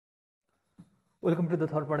Welcome to the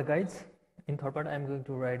third part, guys. In third part, I am going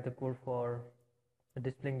to write the code for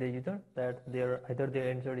displaying the user that either their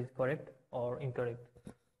answer is correct or incorrect.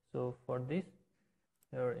 So for this,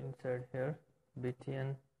 here insert here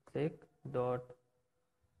btn check dot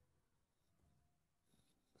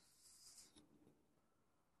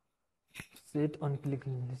set on click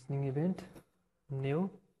listening event new.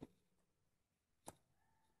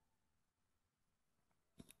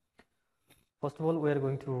 First of all, we are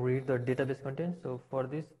going to read the database content. So for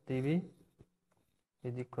this, db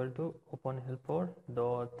is equal to open helper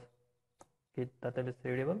dot get database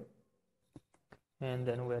variable, and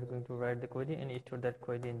then we are going to write the query and store that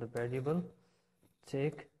query in the variable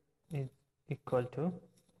check is equal to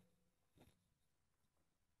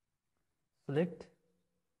select.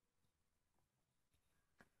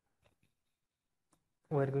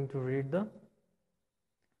 We are going to read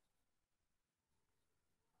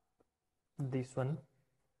this one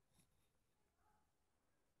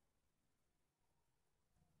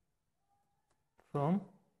from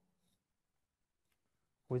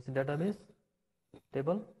which database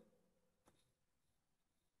table,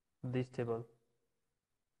 this table,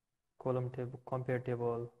 column table, compare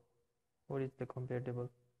table. What is the compare table?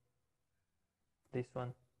 This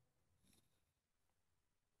one.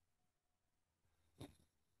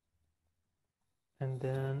 And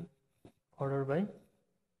then order by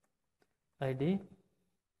id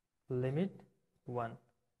limit 1.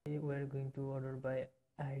 We are going to order by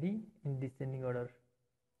id in descending order,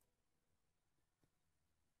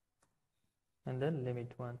 and then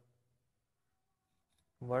limit 1.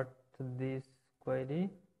 What this query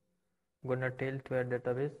gonna tell to our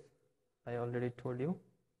database, I already told you.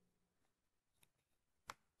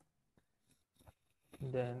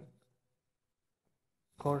 Then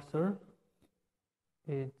cursor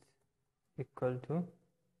is equal to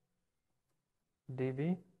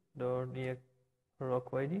db dot raw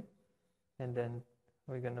query, and then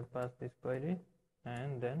we're gonna pass this query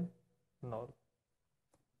and then null.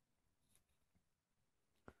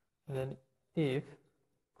 And then if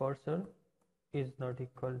cursor is not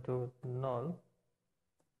equal to null,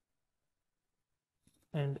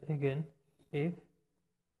 and again if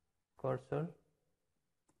cursor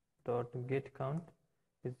dot get count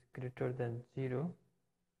is greater than 0,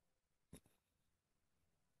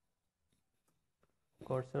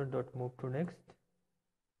 cursor dot move to next,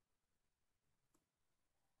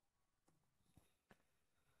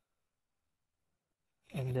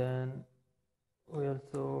 and then we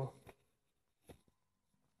also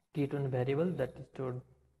create one variable that is stored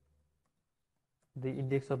the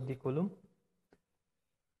index of the column.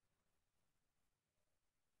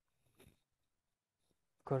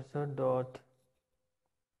 Cursor dot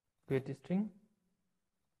get string,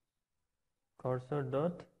 cursor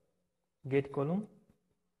dot get column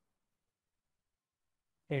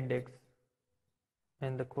index,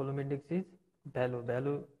 and the column index is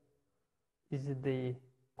value is the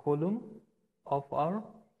column of our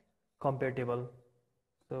compare table.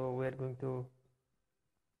 So we are going to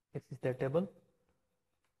access that table,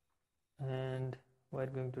 and we are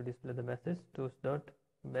going to display the message toast dot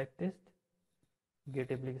backtest get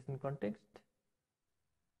application context.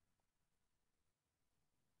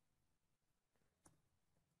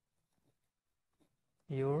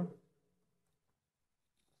 Your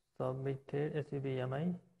submitted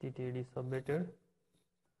SVMI TTD submitted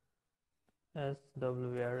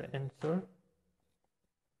SWR answer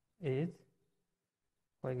is,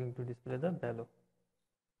 we're going to display the value,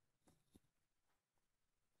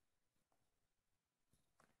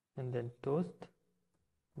 and then toast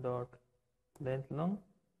dot length long,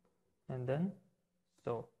 and then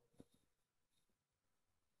so.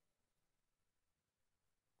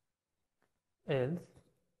 Else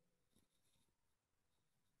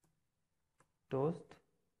toast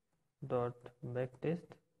dot backtest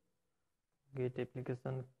get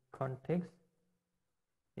application context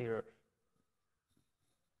error,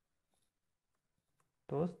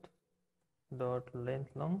 toast dot length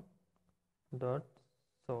long dot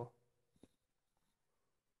so.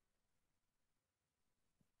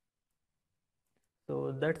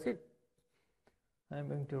 So that's it. I'm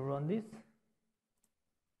going to run this.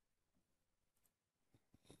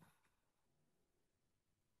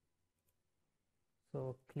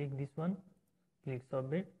 So click this one, click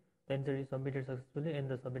submit. The answer is submitted successfully, and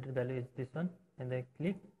the submitted value is this one, and then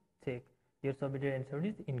click check. Your submitted answer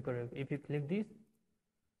is incorrect. If you click this,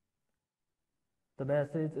 the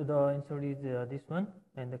answer is this one,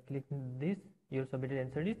 and click this, your submitted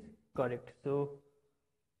answer is correct. So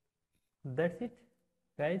that's it,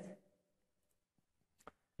 guys,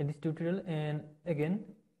 in this tutorial. And again,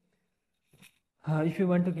 If you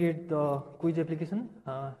want to create the quiz application,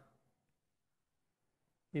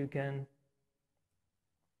 you can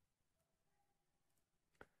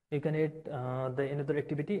add the another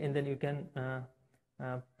activity, and then you can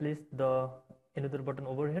place the another button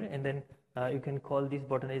over here, and then you can call this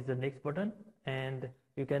button as the next button, and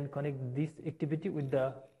you can connect this activity with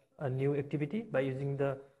the new activity by using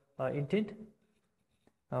the intent,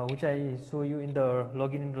 which I show you in the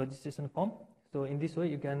login and registration form. So in this way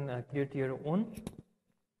you can create your own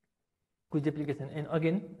quiz application. And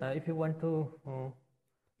again, if you want to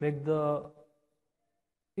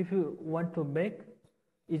make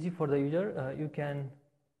easy for the user, you can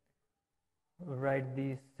write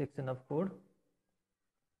this section of code,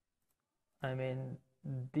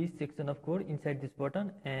 this section of code inside this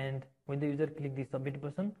button, and when the user click the submit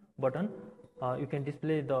button, you can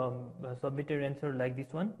display the submitted answer like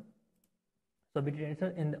this one, submitted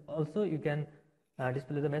answer, and also you can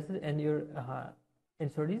display the message and your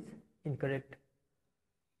answer is incorrect.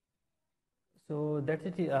 So that's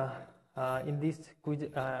it in this quiz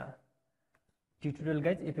tutorial,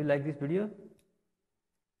 guys. If you like this video,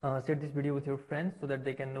 share this video with your friends so that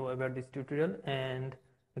they can know about this tutorial, and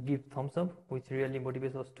give thumbs up, which really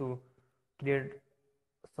motivates us to create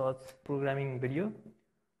such programming video.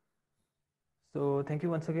 So thank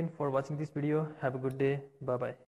you once again for watching this video. Have a good day. Bye bye.